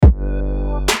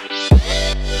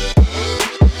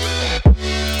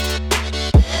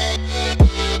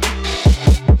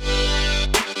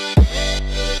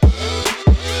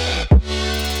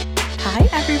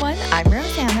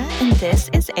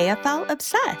AFL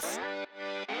Obsessed.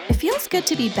 It feels good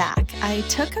to be back. I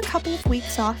took a couple of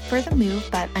weeks off for the move,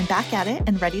 but I'm back at it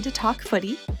and ready to talk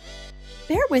footy.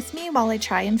 Bear with me while I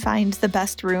try and find the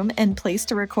best room and place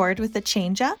to record with a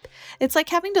change-up. It's like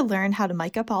having to learn how to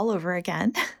mic up all over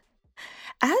again.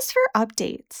 As for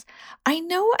updates, I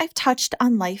know I've touched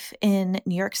on life in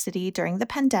New York City during the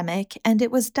pandemic, and it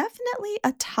was definitely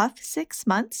a tough 6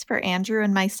 months for Andrew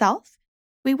and myself.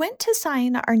 We went to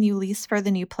sign our new lease for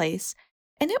the new place,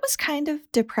 and it was kind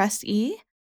of depressed-y.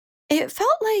 It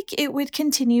felt like it would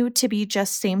continue to be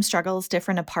just same struggles,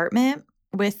 different apartment,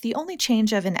 with the only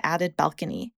change of an added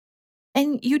balcony.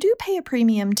 And you do pay a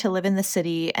premium to live in the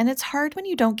city, and it's hard when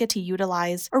you don't get to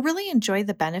utilize or really enjoy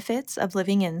the benefits of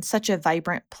living in such a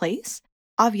vibrant place.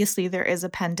 Obviously, there is a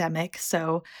pandemic,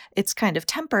 so it's kind of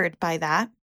tempered by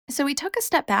that. So we took a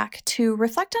step back to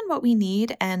reflect on what we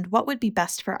need and what would be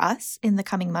best for us in the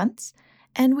coming months.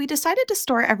 And we decided to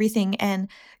store everything and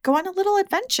go on a little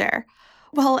adventure.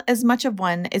 Well, as much of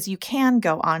one as you can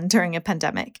go on during a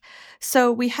pandemic.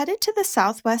 So we headed to the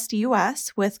Southwest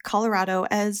US with Colorado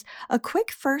as a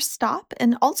quick first stop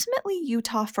and ultimately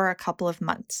Utah for a couple of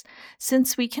months.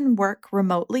 Since we can work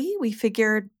remotely, we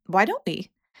figured, why don't we?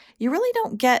 You really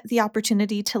don't get the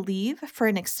opportunity to leave for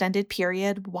an extended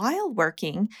period while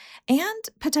working and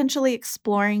potentially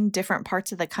exploring different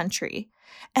parts of the country.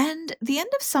 And the end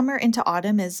of summer into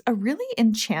autumn is a really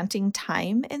enchanting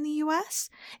time in the US,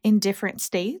 in different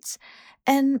states.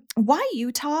 And why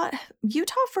Utah?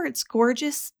 Utah for its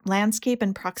gorgeous landscape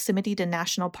and proximity to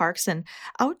national parks and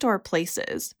outdoor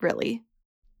places, really.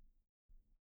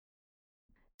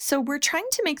 So, we're trying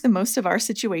to make the most of our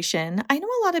situation. I know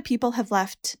a lot of people have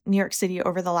left New York City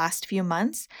over the last few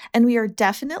months, and we are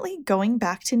definitely going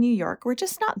back to New York. We're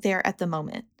just not there at the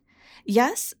moment.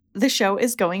 Yes, the show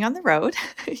is going on the road.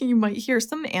 You might hear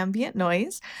some ambient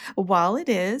noise while it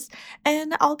is,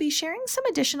 and I'll be sharing some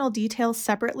additional details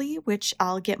separately, which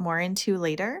I'll get more into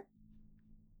later.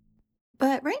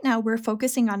 But right now, we're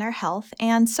focusing on our health,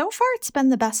 and so far, it's been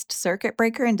the best circuit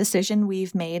breaker and decision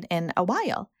we've made in a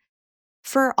while.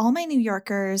 For all my New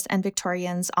Yorkers and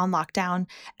Victorians on lockdown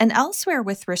and elsewhere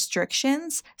with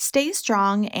restrictions, stay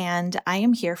strong and I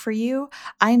am here for you.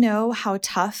 I know how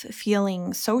tough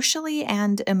feeling socially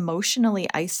and emotionally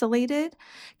isolated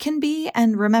can be.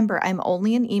 And remember, I'm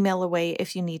only an email away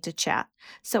if you need to chat.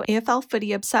 So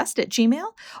AFLFootyObsessed at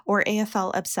Gmail or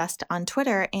AFL Obsessed on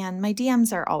Twitter, and my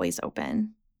DMs are always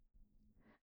open.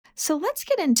 So let's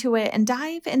get into it and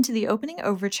dive into the opening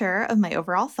overture of my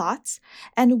overall thoughts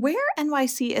and where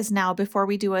NYC is now before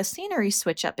we do a scenery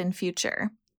switch up in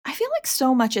future. I feel like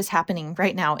so much is happening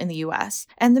right now in the US,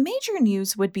 and the major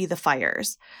news would be the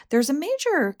fires. There's a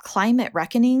major climate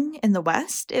reckoning in the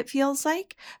West, it feels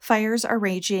like. Fires are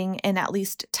raging in at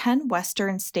least 10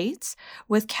 Western states,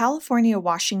 with California,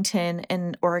 Washington,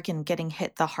 and Oregon getting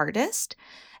hit the hardest.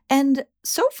 And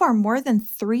so far, more than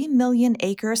 3 million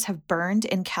acres have burned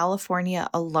in California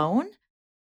alone.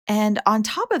 And on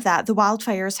top of that, the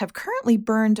wildfires have currently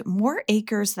burned more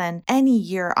acres than any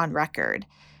year on record.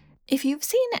 If you've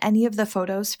seen any of the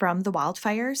photos from the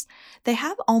wildfires, they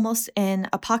have almost an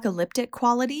apocalyptic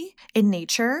quality in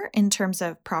nature in terms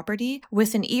of property,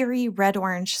 with an eerie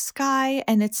red-orange sky,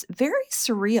 and it's very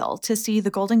surreal to see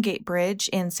the Golden Gate Bridge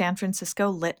in San Francisco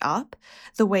lit up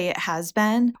the way it has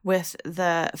been with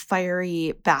the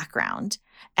fiery background.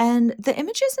 And the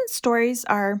images and stories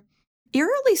are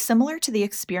eerily similar to the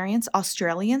experience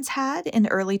Australians had in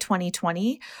early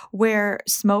 2020, where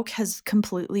smoke has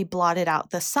completely blotted out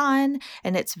the sun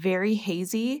and it's very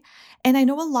hazy. And I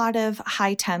know a lot of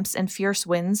high temps and fierce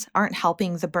winds aren't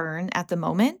helping the burn at the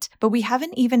moment, but we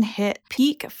haven't even hit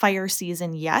peak fire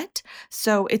season yet.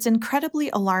 So it's incredibly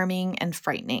alarming and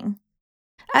frightening.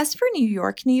 As for New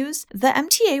York news, the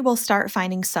MTA will start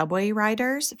fining subway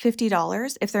riders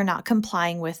 $50 if they're not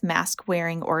complying with mask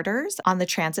wearing orders on the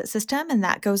transit system, and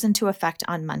that goes into effect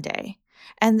on Monday.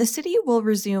 And the city will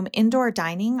resume indoor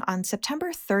dining on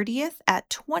September 30th at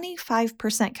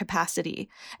 25% capacity,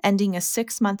 ending a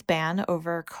 6-month ban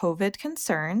over COVID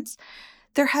concerns.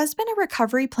 There has been a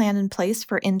recovery plan in place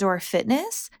for indoor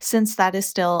fitness, since that is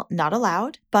still not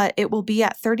allowed, but it will be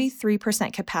at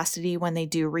 33% capacity when they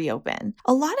do reopen.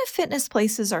 A lot of fitness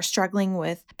places are struggling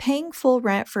with paying full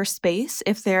rent for space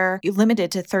if they're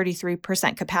limited to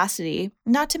 33% capacity,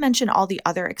 not to mention all the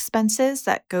other expenses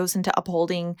that goes into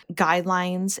upholding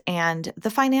guidelines and the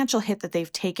financial hit that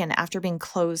they've taken after being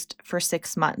closed for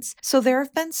 6 months. So there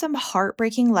have been some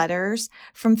heartbreaking letters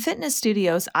from fitness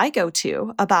studios I go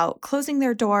to about closing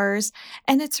their doors,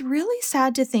 and it's really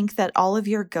sad to think that all of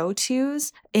your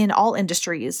go-tos in all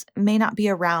industries may not be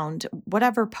around,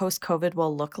 whatever post-COVID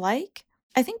will look like.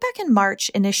 I think back in March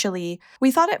initially,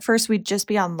 we thought at first we'd just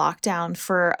be on lockdown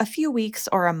for a few weeks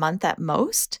or a month at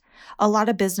most. A lot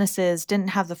of businesses didn't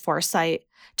have the foresight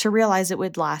to realize it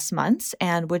would last months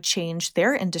and would change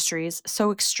their industries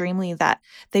so extremely that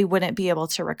they wouldn't be able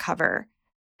to recover.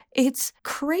 It's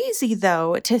crazy,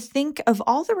 though, to think of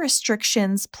all the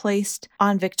restrictions placed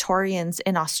on Victorians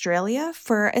in Australia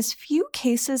for as few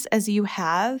cases as you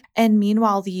have. And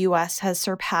meanwhile, the US has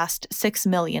surpassed 6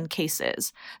 million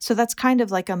cases. So that's kind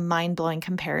of like a mind blowing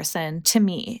comparison to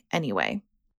me, anyway.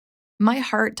 My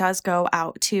heart does go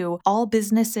out to all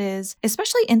businesses,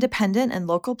 especially independent and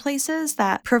local places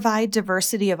that provide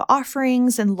diversity of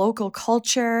offerings and local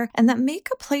culture and that make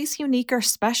a place unique or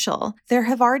special. There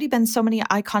have already been so many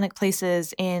iconic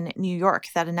places in New York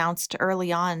that announced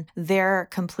early on their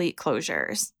complete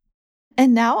closures.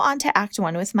 And now on to Act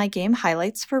 1 with my game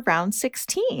highlights for round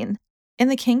 16. In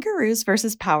the Kangaroos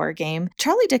versus Power game,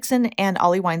 Charlie Dixon and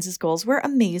Ollie Wines' goals were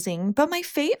amazing, but my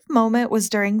fave moment was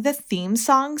during the theme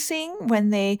song sing when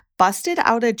they busted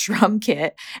out a drum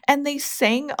kit and they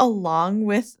sang along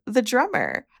with the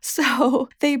drummer. So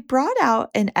they brought out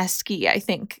an esky, I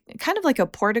think, kind of like a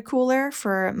porta-cooler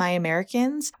for my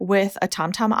Americans with a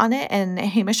tom-tom on it, and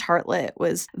Hamish Hartlett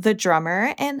was the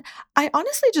drummer. And I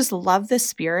honestly just love the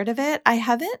spirit of it. I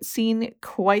haven't seen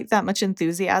quite that much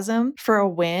enthusiasm for a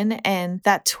win and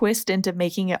that twist into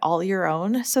making it all your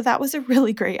own. So that was a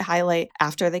really great highlight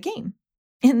after the game.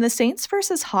 In the Saints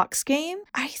versus Hawks game,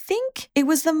 I think it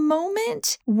was the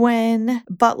moment when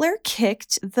Butler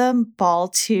kicked the ball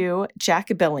to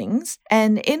Jack Billings,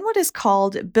 and in what is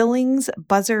called Billings'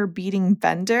 buzzer-beating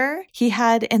bender, he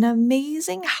had an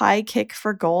amazing high kick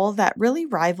for goal that really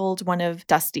rivaled one of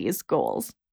Dusty's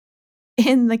goals.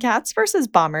 In the Cats versus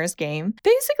Bombers game,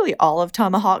 basically all of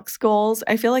Tomahawk's goals,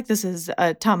 I feel like this is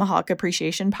a Tomahawk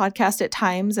appreciation podcast at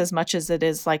times as much as it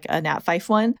is like a Nat Fife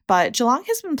one, but Geelong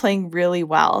has been playing really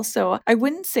well, so I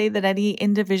wouldn't say that any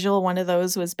individual one of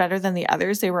those was better than the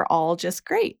others. They were all just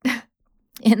great.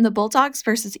 In the Bulldogs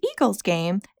versus Eagles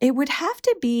game, it would have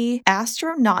to be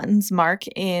Astro Naughton's mark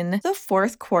in the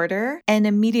fourth quarter. And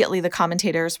immediately the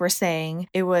commentators were saying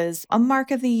it was a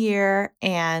mark of the year.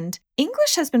 And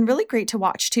English has been really great to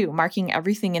watch too, marking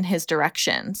everything in his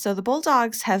direction. So the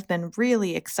Bulldogs have been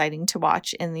really exciting to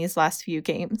watch in these last few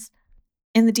games.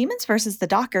 In the Demons versus the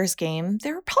Dockers game,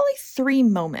 there were probably 3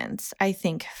 moments, I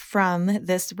think, from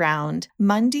this round.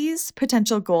 Mundy's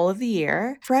potential goal of the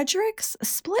year, Frederick's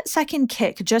split-second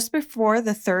kick just before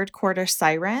the third quarter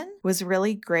siren was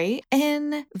really great,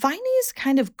 and Viney's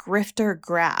kind of grifter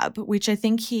grab, which I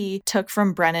think he took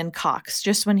from Brennan Cox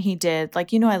just when he did,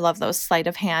 I love those sleight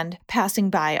of hand, passing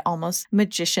by almost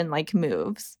magician-like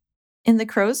moves. In the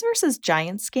Crows versus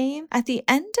Giants game, at the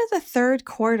end of the third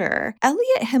quarter,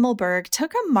 Elliot Himmelberg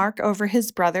took a mark over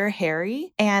his brother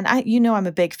Harry, and I'm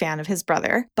a big fan of his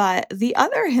brother, but the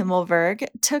other Himmelberg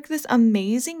took this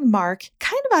amazing mark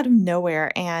kind of out of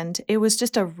nowhere, and it was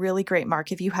just a really great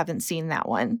mark if you haven't seen that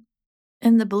one.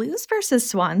 In the Blues versus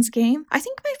Swans game, I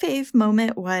think my fave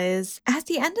moment was at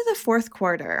the end of the fourth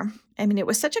quarter. It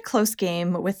was such a close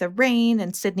game with the rain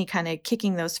and Sydney kind of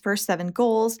kicking those first 7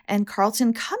 goals and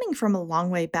Carlton coming from a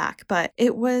long way back. But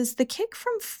it was the kick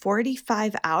from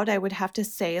 45 out, I would have to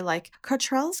say,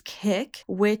 Cottrell's kick,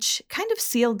 which kind of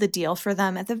sealed the deal for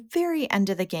them at the very end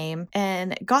of the game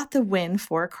and got the win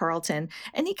for Carlton.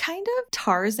 And he kind of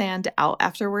Tarzaned out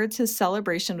afterwards. His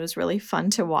celebration was really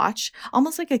fun to watch,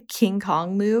 almost like a King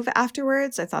Kong move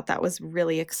afterwards. I thought that was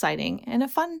really exciting and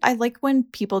I like when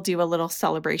people do a little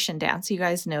celebration dance. You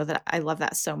guys know that I love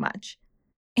that so much.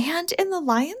 And in the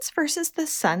Lions versus the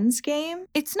Suns game,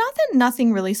 it's not that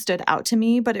nothing really stood out to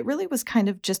me, but it really was kind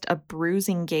of just a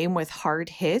bruising game with hard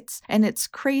hits. And it's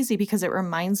crazy because it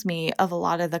reminds me of a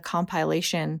lot of the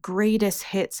compilation greatest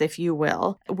hits, if you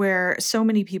will, where so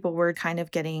many people were kind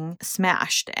of getting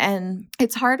smashed. And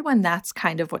it's hard when that's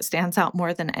kind of what stands out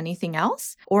more than anything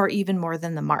else, or even more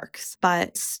than the marks.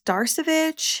 But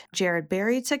Starcevich, Jared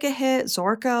Berry took a hit,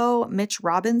 Zorko, Mitch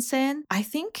Robinson. I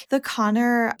think the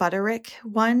Connor Butterick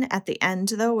one at the end,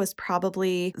 though, was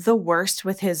probably the worst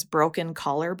with his broken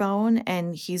collarbone,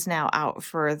 and he's now out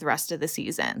for the rest of the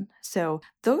season. So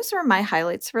those were my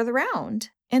highlights for the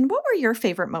round. And what were your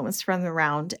favorite moments from the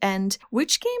round? And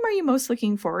which game are you most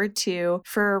looking forward to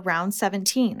for round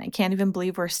 17? I can't even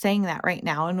believe we're saying that right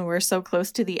now, and we're so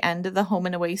close to the end of the home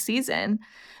and away season.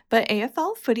 But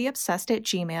AFL Footy Obsessed at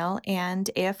Gmail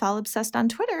and AFL Obsessed on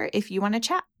Twitter if you want to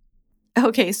chat.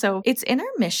 Okay, so it's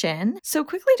intermission. So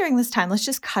quickly during this time, let's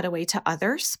just cut away to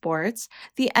other sports.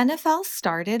 The NFL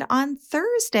started on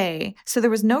Thursday. So there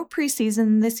was no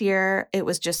preseason this year. It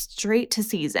was just straight to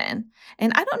season.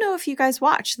 And I don't know if you guys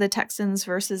watched the Texans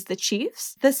versus the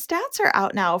Chiefs. The stats are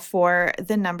out now for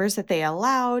the numbers that they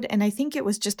allowed. And I think it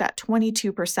was just at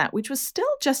 22%, which was still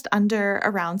just under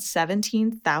around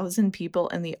 17,000 people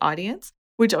in the audience,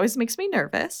 which always makes me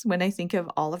nervous when I think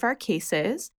of all of our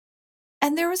cases.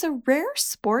 And there was a rare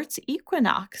sports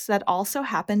equinox that also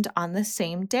happened on the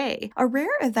same day, a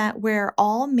rare event where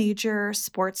all major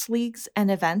sports leagues and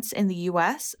events in the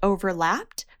US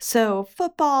overlapped. So,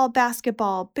 football,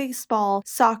 basketball, baseball,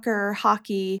 soccer,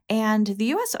 hockey, and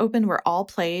the US Open were all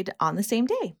played on the same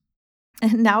day.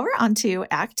 And now we're on to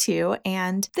Act Two,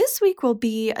 and this week will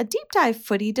be a deep dive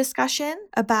footy discussion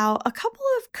about a couple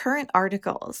of current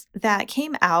articles that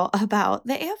came out about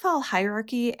the AFL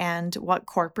hierarchy and what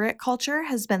corporate culture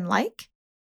has been like.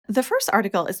 The first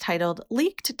article is titled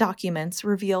Leaked Documents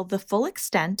Reveal the Full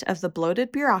Extent of the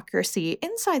Bloated Bureaucracy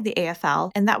Inside the AFL,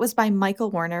 and that was by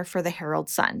Michael Warner for the Herald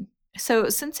Sun. So,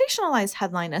 sensationalized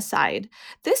headline aside,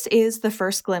 this is the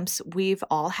first glimpse we've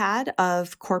all had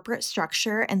of corporate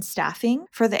structure and staffing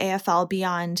for the AFL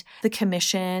beyond the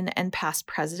commission and past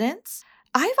presidents.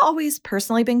 I've always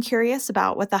personally been curious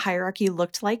about what the hierarchy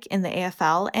looked like in the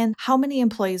AFL and how many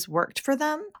employees worked for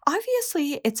them.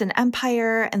 Obviously, it's an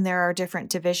empire and there are different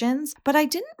divisions, but I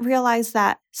didn't realize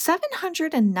that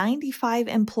 795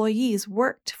 employees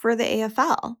worked for the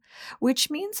AFL, which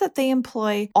means that they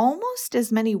employ almost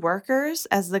as many workers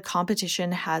as the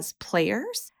competition has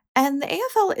players. And the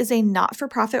AFL is a not for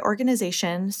profit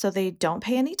organization, so they don't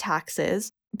pay any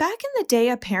taxes. Back in the day,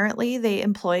 apparently, they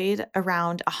employed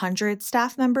around 100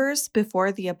 staff members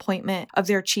before the appointment of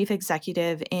their chief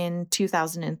executive in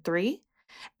 2003.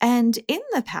 And in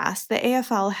the past, the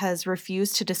AFL has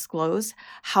refused to disclose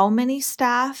how many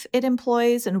staff it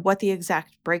employs and what the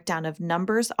exact breakdown of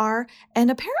numbers are. And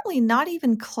apparently, not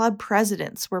even club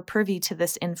presidents were privy to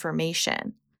this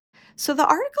information. So the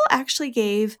article actually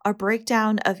gave a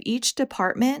breakdown of each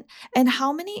department and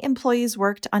how many employees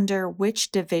worked under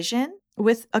which division,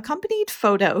 with accompanied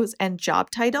photos and job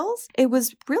titles. It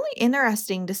was really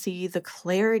interesting to see the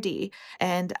clarity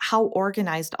and how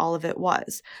organized all of it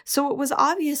was. So it was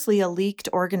obviously a leaked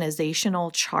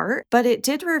organizational chart, but it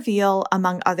did reveal,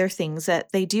 among other things,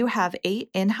 that they do have 8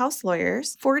 in-house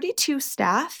lawyers, 42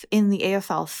 staff in the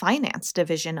AFL finance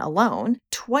division alone,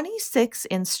 26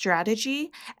 in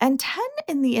strategy, and 10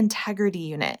 in the integrity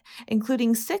unit,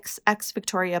 including 6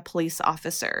 ex-Victoria police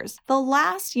officers. The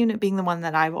last unit being the one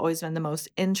that I've always been the most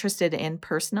interested in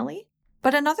personally.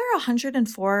 But another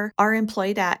 104 are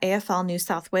employed at AFL New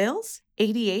South Wales,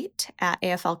 88 at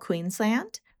AFL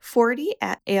Queensland, 40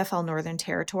 at AFL Northern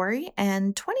Territory,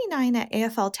 and 29 at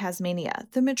AFL Tasmania,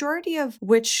 the majority of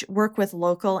which work with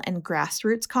local and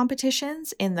grassroots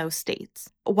competitions in those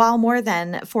states, while more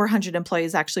than 400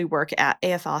 employees actually work at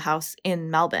AFL House in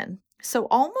Melbourne. So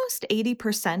almost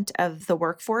 80% of the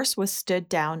workforce was stood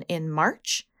down in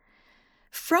March.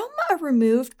 From a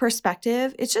removed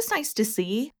perspective, it's just nice to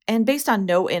see. And based on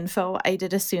no info, I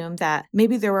did assume that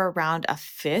maybe there were around a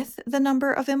fifth the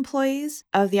number of employees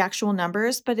of the actual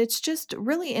numbers, but it's just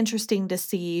really interesting to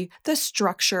see the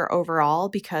structure overall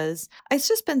because it's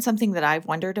just been something that I've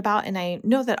wondered about, and I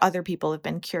know that other people have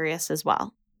been curious as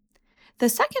well. The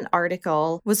second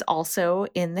article was also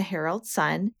in the Herald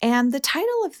Sun, and the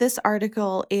title of this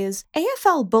article is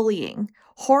AFL Bullying: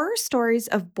 Horror Stories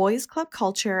of Boys Club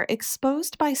Culture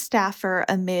Exposed by Staffer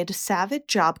Amid Savage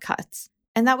Job Cuts.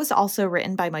 And that was also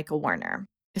written by Michael Warner.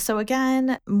 So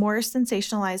again, more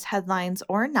sensationalized headlines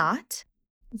or not,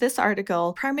 this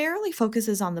article primarily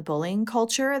focuses on the bullying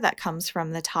culture that comes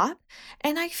from the top,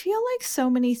 and I feel like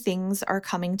so many things are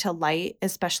coming to light,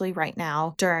 especially right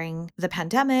now during the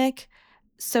pandemic.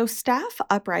 So, Staff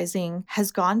Uprising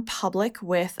has gone public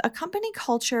with a company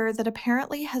culture that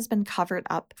apparently has been covered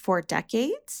up for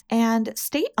decades, and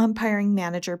state umpiring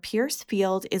manager Pierce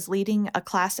Field is leading a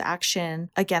class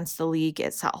action against the league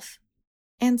itself.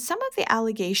 And some of the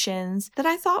allegations that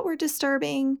I thought were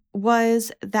disturbing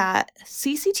was that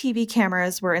CCTV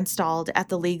cameras were installed at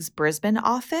the league's Brisbane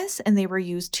office and they were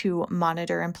used to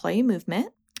monitor employee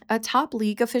movement. A top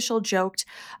league official joked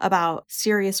about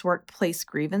serious workplace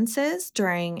grievances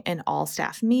during an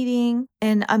all-staff meeting,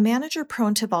 and a manager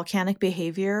prone to volcanic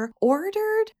behavior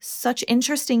ordered such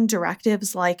interesting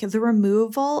directives like the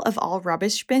removal of all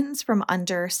rubbish bins from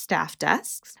under staff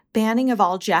desks, banning of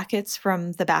all jackets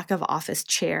from the back of office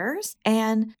chairs,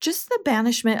 and just the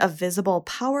banishment of visible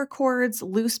power cords,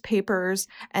 loose papers,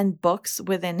 and books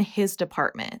within his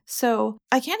department. So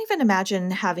I can't even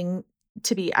imagine having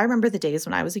I remember the days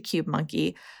when I was a cube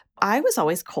monkey. I was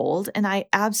always cold and I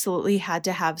absolutely had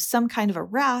to have some kind of a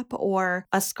wrap or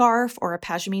a scarf or a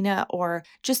pashmina or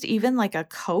just even like a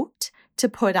coat to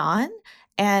put on.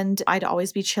 And I'd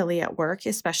always be chilly at work,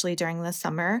 especially during the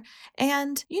summer.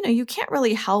 And, you can't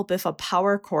really help if a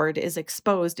power cord is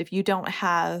exposed if you don't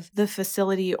have the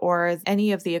facility or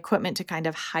any of the equipment to kind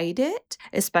of hide it,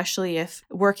 especially if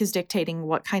work is dictating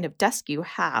what kind of desk you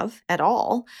have at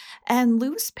all. And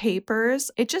loose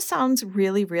papers, it just sounds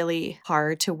really, really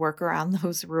hard to work around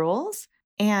those rules.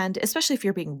 And especially if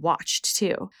you're being watched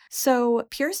too. So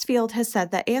Pierce Field has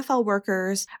said that AFL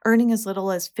workers earning as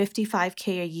little as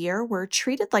 $55K a year were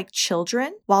treated like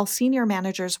children, while senior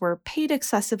managers were paid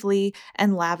excessively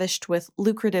and lavished with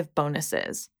lucrative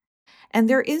bonuses. And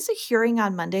there is a hearing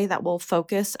on Monday that will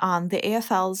focus on the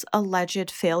AFL's alleged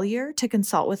failure to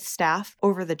consult with staff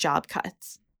over the job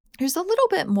cuts. There's a little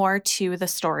bit more to the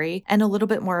story and a little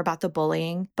bit more about the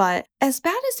bullying, but as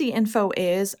bad as the info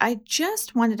is, I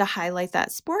just wanted to highlight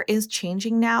that sport is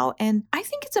changing now, and I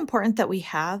think it's important that we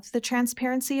have the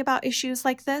transparency about issues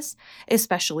like this,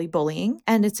 especially bullying,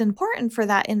 and it's important for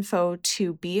that info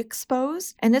to be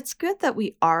exposed, and it's good that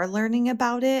we are learning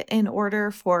about it in order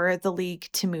for the league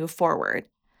to move forward.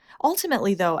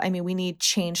 Ultimately, though, we need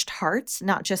changed hearts,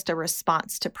 not just a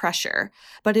response to pressure,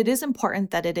 but it is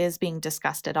important that it is being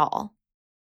discussed at all.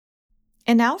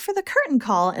 And now for the curtain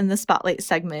call in the Spotlight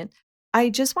segment.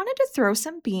 I just wanted to throw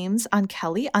some beams on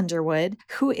Kelly Underwood,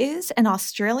 who is an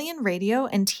Australian radio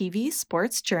and TV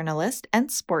sports journalist and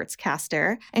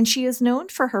sportscaster, and she is known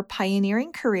for her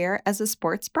pioneering career as a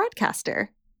sports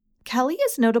broadcaster. Kelly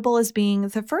is notable as being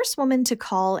the first woman to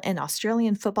call an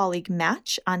Australian Football League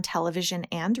match on television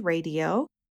and radio.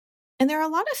 And there are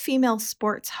a lot of female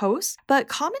sports hosts, but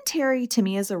commentary to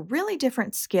me is a really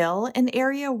different skill, an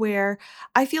area where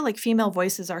I feel like female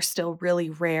voices are still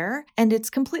really rare, and it's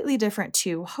completely different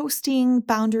to hosting,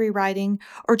 boundary riding,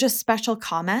 or just special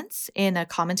comments in a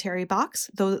commentary box.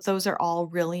 Those are all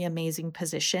really amazing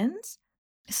positions.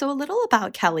 So a little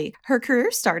about Kelly. Her career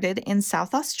started in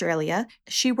South Australia.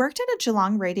 She worked at a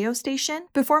Geelong radio station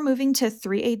before moving to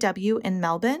 3AW in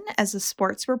Melbourne as a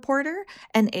sports reporter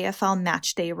and AFL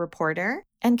Matchday reporter.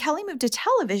 And Kelly moved to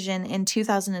television in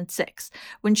 2006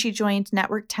 when she joined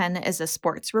Network 10 as a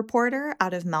sports reporter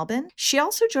out of Melbourne. She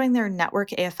also joined their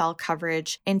Network AFL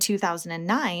coverage in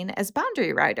 2009 as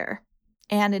boundary rider.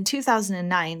 And in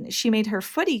 2009, she made her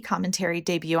footy commentary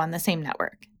debut on the same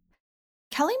network.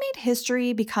 Kelly made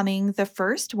history becoming the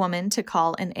first woman to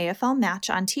call an AFL match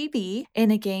on TV in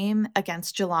a game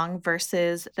against Geelong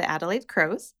versus the Adelaide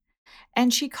Crows,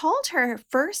 and she called her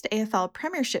first AFL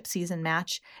Premiership season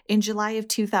match in July of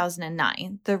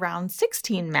 2009, the round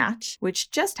 16 match,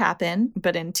 which just happened,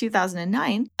 but in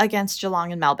 2009, against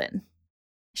Geelong and Melbourne.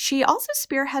 She also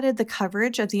spearheaded the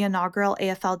coverage of the inaugural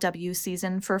AFLW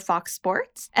season for Fox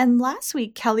Sports, and last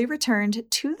week Kelly returned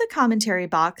to the commentary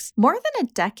box more than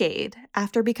a decade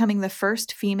after becoming the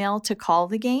first female to call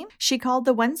the game. She called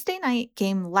the Wednesday night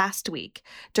game last week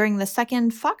during the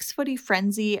second Fox Footy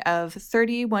frenzy of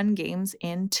 31 games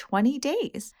in 20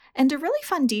 days. And a really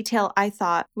fun detail, I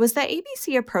thought, was that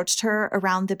ABC approached her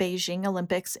around the Beijing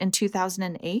Olympics in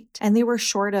 2008, and they were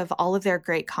short of all of their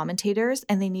great commentators,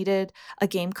 and they needed a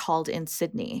game called in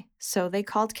Sydney. So they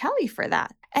called Kelly for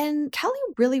that. And Kelly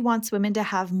really wants women to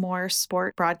have more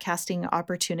sport broadcasting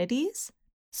opportunities.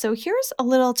 So here's a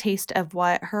little taste of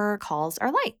what her calls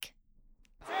are like.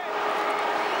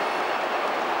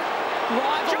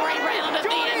 Rivalry round at the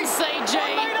MCG.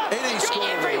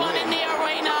 Everyone in the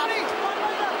arena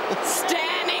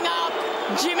standing up.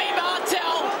 Jimmy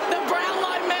Bartell, the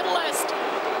Brownlow medalist.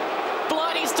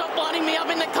 Bloody, stop lining me up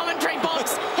in the commentary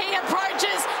box. He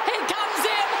approaches. He comes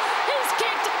in. He's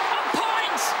kicked a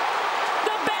point.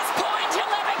 The best point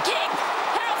he'll ever kick.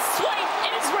 How sweet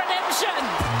is redemption?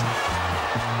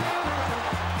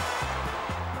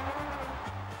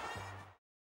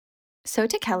 So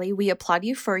to Kelly, we applaud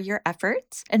you for your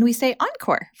efforts, and we say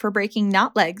encore for breaking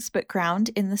not legs, but ground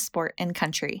in the sport and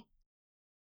country.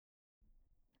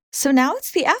 So now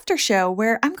it's the after show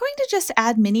where I'm going to just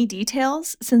add mini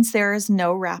details since there is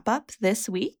no wrap up this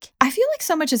week. I feel like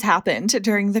so much has happened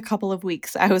during the couple of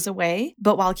weeks I was away,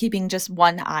 but while keeping just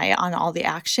one eye on all the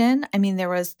action. There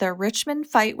was the Richmond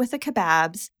fight with the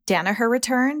Kebabs. Danaher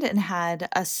returned and had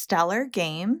a stellar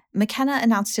game. McKenna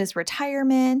announced his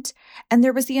retirement, and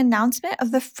there was the announcement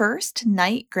of the first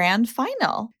night grand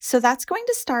final. So that's going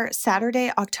to start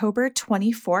Saturday, October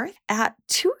 24th at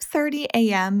 2:30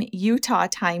 a.m. Utah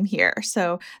time here.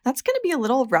 So that's going to be a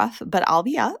little rough, but I'll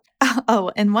be up.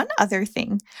 Oh, and one other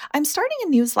thing. I'm starting a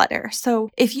newsletter, so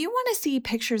if you want to see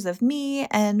pictures of me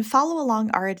and follow along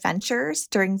our adventures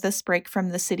during this break from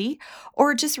the city,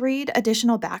 or just read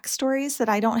additional backstories that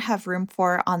I don't have room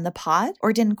for on the pod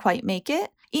or didn't quite make it,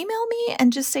 email me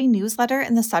and just say newsletter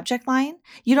in the subject line.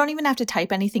 You don't even have to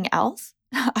type anything else.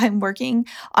 I'm working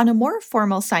on a more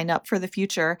formal sign up for the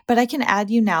future, but I can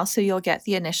add you now so you'll get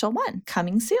the initial one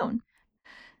coming soon.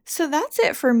 So that's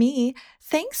it for me.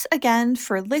 Thanks again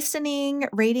for listening,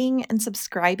 rating, and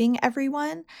subscribing,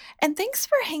 everyone. And thanks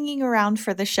for hanging around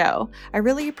for the show. I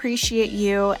really appreciate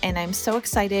you, and I'm so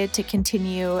excited to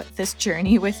continue this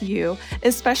journey with you,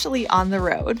 especially on the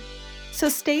road. So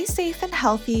stay safe and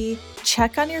healthy.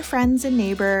 Check on your friends and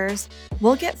neighbors.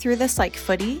 We'll get through this like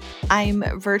footy. I'm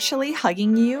virtually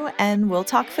hugging you, and we'll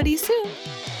talk footy soon.